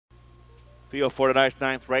Field for tonight's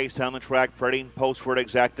ninth race on the track, Trading Postward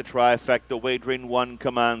Exacta Trifecta, Wagering 1,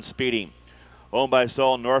 Come On Speeding. Owned by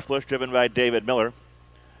Saul Northlish, driven by David Miller.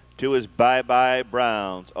 2 is Bye Bye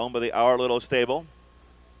Browns, owned by the Our Little Stable.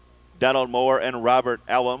 Donald Moore and Robert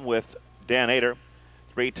Ellum with Dan Ader.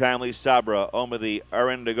 3 Timely Sabra, owned by the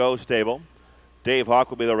Arindigo Stable. Dave Hawk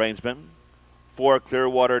will be the reinsman. 4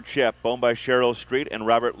 Clearwater Chip, owned by Cheryl Street and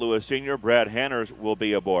Robert Lewis Sr. Brad Hanners will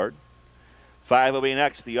be aboard. 5 will be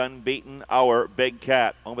next, the Unbeaten Our Big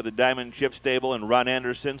Cat, owned by the Diamond Chip Stable and Ron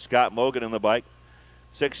Anderson, Scott Mogan in the bike.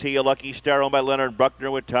 6 He a Lucky Star, owned by Leonard Bruckner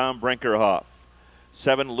with Tom Brinkerhoff.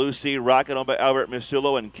 7 Lucy Rocket, owned by Albert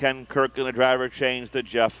Misulo and Ken Kirk in the driver chains to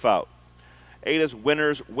Jeff Fout. 8 is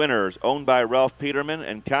Winners, owned by Ralph Peterman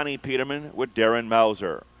and Connie Peterman with Darren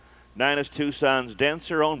Mauser. 9 is Tucson's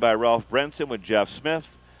Dancer, owned by Ralph Brenson with Jeff Smith.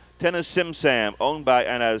 10 is Sim Sam, owned by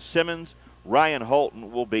Inez Simmons. Ryan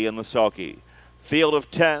Holton will be in the sulky. Field of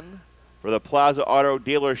 10 for the Plaza Auto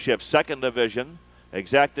Dealership Second Division.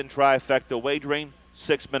 Exact and Trifecta wagering,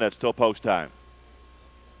 6 minutes till post time.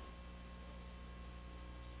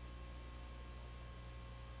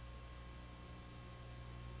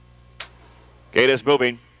 Gate is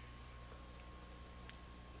moving.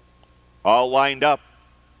 All lined up.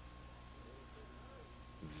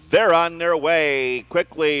 They're on their way.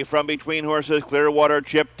 Quickly from between horses, Clearwater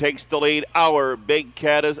Chip takes the lead. Our Big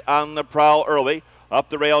Cat is on the prowl early. Up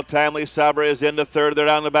the rail, Timely Sabra is into third. They're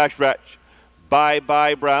down the backstretch. Bye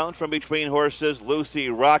Bye Brown from between horses. Lucy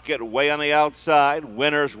Rocket way on the outside.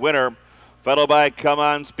 Winner. Followed by Come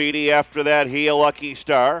On Speedy. After that, He a Lucky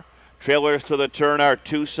Star. Trailers to the turn are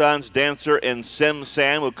Tucson's Dancer and Sim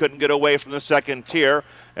Sam, who couldn't get away from the second tier.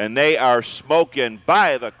 And they are smoking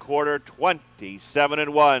by the quarter,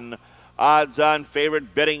 27-1. Odds-on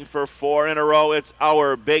favorite bidding for 4 in a row. It's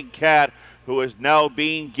Our Big Cat, who is now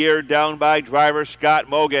being geared down by driver Scott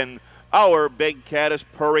Mogan. Our Big Cat is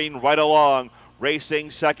purring right along. Racing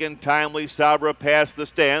second, Timely Sabra past the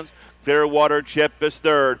stands. Clearwater Chip is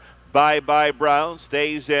third. Bye Bye Brown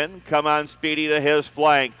stays in. Come On Speedy to his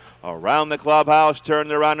flank. Around the clubhouse turn,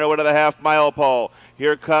 they're on their way to the half-mile pole.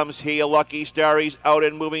 Here comes He a Lucky Star. He's out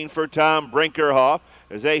and moving for Tom Brinkerhoff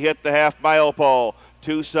as they hit the half-mile pole.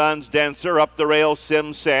 Tucson's Dancer up the rail,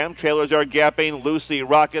 Sim Sam. Trailers are gapping Lucy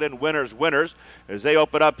Rocket and Winners as they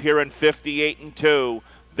open up here in 58-2.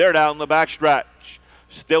 They're down the backstretch.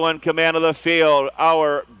 Still in command of the field,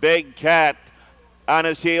 Our Big Cat on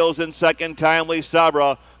his heels in second, Timely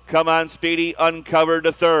Sabra. Come On Speedy uncovered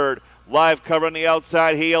to third. Live cover on the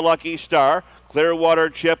outside, He a Lucky Star. Clearwater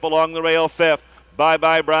Chip along the rail fifth. Bye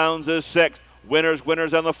Bye Browns is sixth.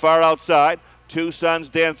 Winners on the far outside. Tucson's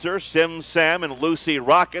Dancer, Sim Sam, and Lucy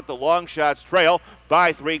Rocket. The long shots trail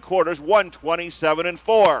by 3/4,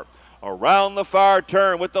 127-4. Around the far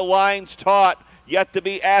turn with the lines taut, yet to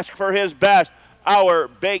be asked for his best. Our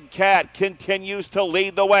Big Cat continues to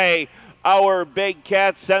lead the way. Our Big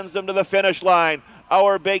Cat sends them to the finish line.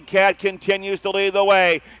 Our Big Cat continues to lead the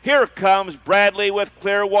way. Here comes Bradley with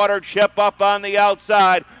Clearwater Chip up on the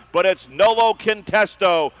outside, but it's Nolo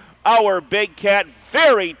Contesto. Our Big Cat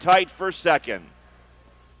very tight for second.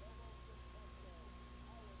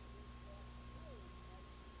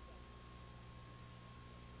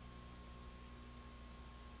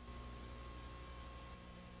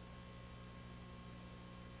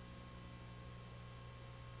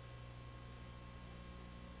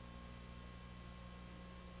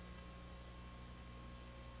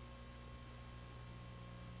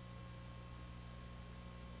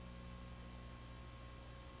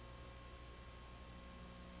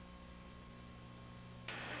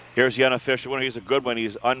 Here's the unofficial winner. He's a good one.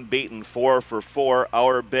 He's unbeaten, 4 for 4.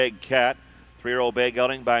 Our Big Cat. 3-year-old bay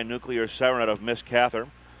gelding by Nuclear Siren out of Miss Cather.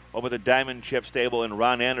 Over the Diamond Chip Stable and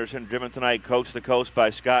Ron Anderson, driven tonight coast to coast by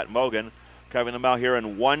Scott Mogan. Covering them out here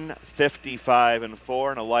in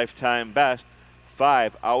 1:55-4 and a lifetime best.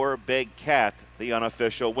 5, Our Big Cat, the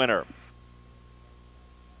unofficial winner.